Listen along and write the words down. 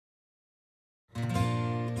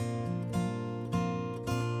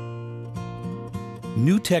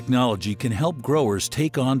New technology can help growers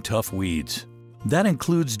take on tough weeds. That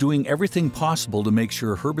includes doing everything possible to make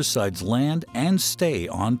sure herbicides land and stay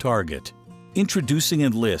on target. Introducing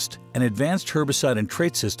Enlist, an advanced herbicide and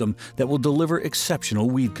trait system that will deliver exceptional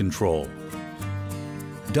weed control.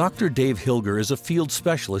 Dr. Dave Hillger is a field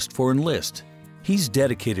specialist for Enlist. He's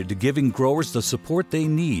dedicated to giving growers the support they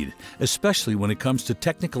need, especially when it comes to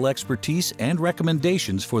technical expertise and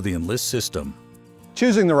recommendations for the Enlist system.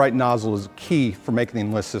 Choosing the right nozzle is key for making the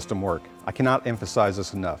Enlist system work. I cannot emphasize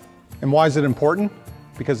this enough. And why is it important?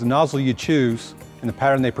 Because the nozzle you choose and the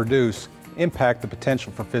pattern they produce impact the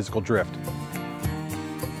potential for physical drift.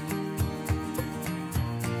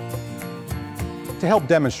 To help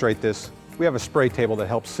demonstrate this, we have a spray table that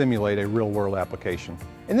helps simulate a real-world application.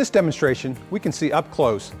 In this demonstration, we can see up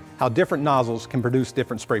close how different nozzles can produce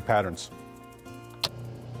different spray patterns.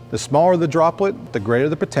 The smaller the droplet, the greater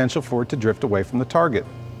the potential for it to drift away from the target.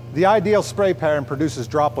 The ideal spray pattern produces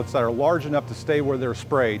droplets that are large enough to stay where they're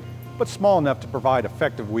sprayed, but small enough to provide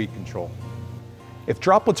effective weed control. If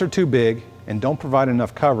droplets are too big and don't provide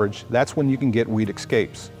enough coverage, that's when you can get weed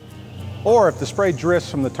escapes. Or if the spray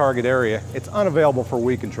drifts from the target area, it's unavailable for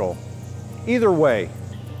weed control. Either way,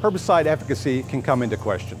 herbicide efficacy can come into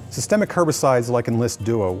question. Systemic herbicides like Enlist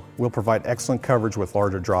Duo will provide excellent coverage with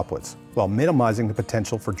larger droplets, while minimizing the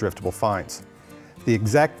potential for driftable fines. The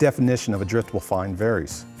exact definition of a driftable fine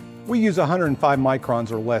varies. We use 105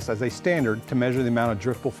 microns or less as a standard to measure the amount of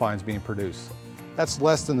driftable fines being produced. That's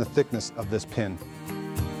less than the thickness of this pin.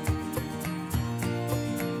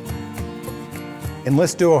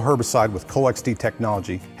 Enlist Duo herbicide with Colex-D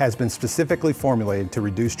Technology has been specifically formulated to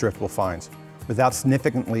reduce driftable fines without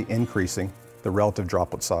significantly increasing the relative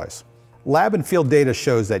droplet size. Lab and field data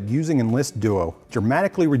shows that using Enlist Duo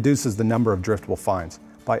dramatically reduces the number of driftable fines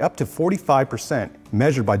by up to 45%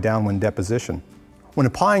 measured by downwind deposition. When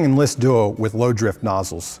applying Enlist Duo with low drift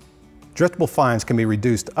nozzles, driftable fines can be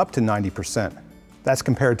reduced up to 90%. That's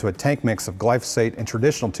compared to a tank mix of glyphosate and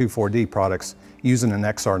traditional 2,4-D products using an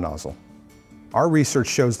XR nozzle. Our research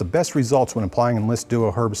shows the best results when applying Enlist Duo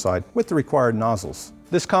herbicide with the required nozzles.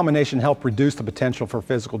 This combination helped reduce the potential for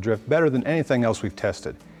physical drift better than anything else we've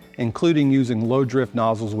tested, including using low drift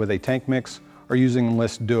nozzles with a tank mix or using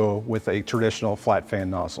Enlist Duo with a traditional flat fan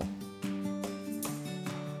nozzle.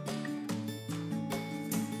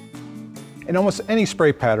 In almost any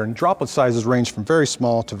spray pattern, droplet sizes range from very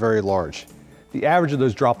small to very large. The average of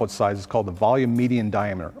those droplet sizes is called the volume median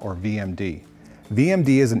diameter, or VMD.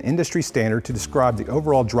 VMD is an industry standard to describe the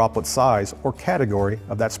overall droplet size or category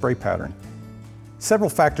of that spray pattern.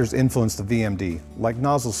 Several factors influence the VMD, like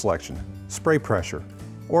nozzle selection, spray pressure,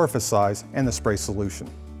 orifice size, and the spray solution.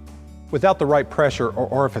 Without the right pressure or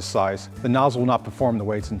orifice size, the nozzle will not perform the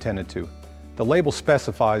way it's intended to. The label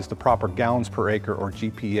specifies the proper gallons per acre, or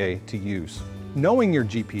GPA, to use. Knowing your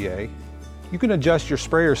GPA, you can adjust your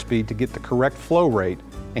sprayer speed to get the correct flow rate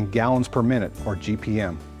in gallons per minute, or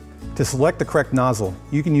GPM. To select the correct nozzle,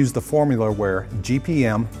 you can use the formula where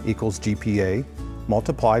GPM equals GPA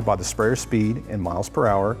multiplied by the sprayer speed in miles per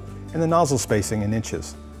hour and the nozzle spacing in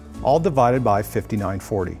inches, all divided by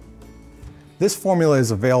 5940. This formula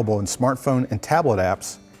is available in smartphone and tablet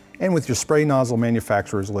apps and with your spray nozzle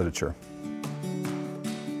manufacturer's literature.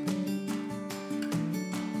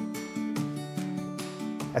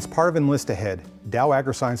 As part of Enlist Ahead, Dow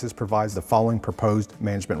AgroSciences provides the following proposed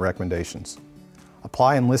management recommendations.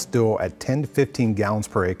 Apply Enlist Duo at 10 to 15 gallons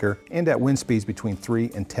per acre and at wind speeds between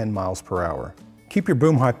 3 and 10 miles per hour. Keep your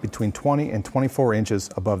boom height between 20 and 24 inches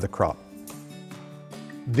above the crop.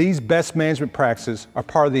 These best management practices are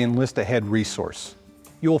part of the Enlist Ahead resource.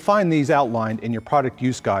 You will find these outlined in your product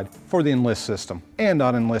use guide for the Enlist system and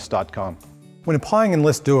on enlist.com. When applying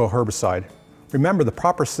Enlist Duo herbicide, remember the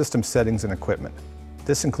proper system settings and equipment.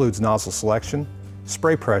 This includes nozzle selection,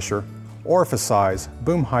 spray pressure, orifice size,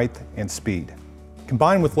 boom height, and speed.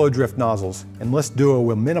 Combined with low drift nozzles, Enlist Duo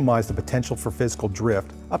will minimize the potential for physical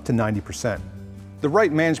drift up to 90%. The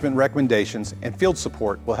right management recommendations and field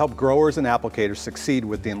support will help growers and applicators succeed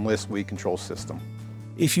with the Enlist weed control system.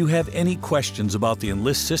 If you have any questions about the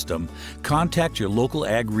Enlist system, contact your local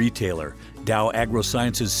ag retailer, Dow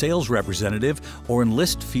AgroSciences sales representative, or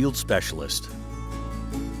Enlist field specialist.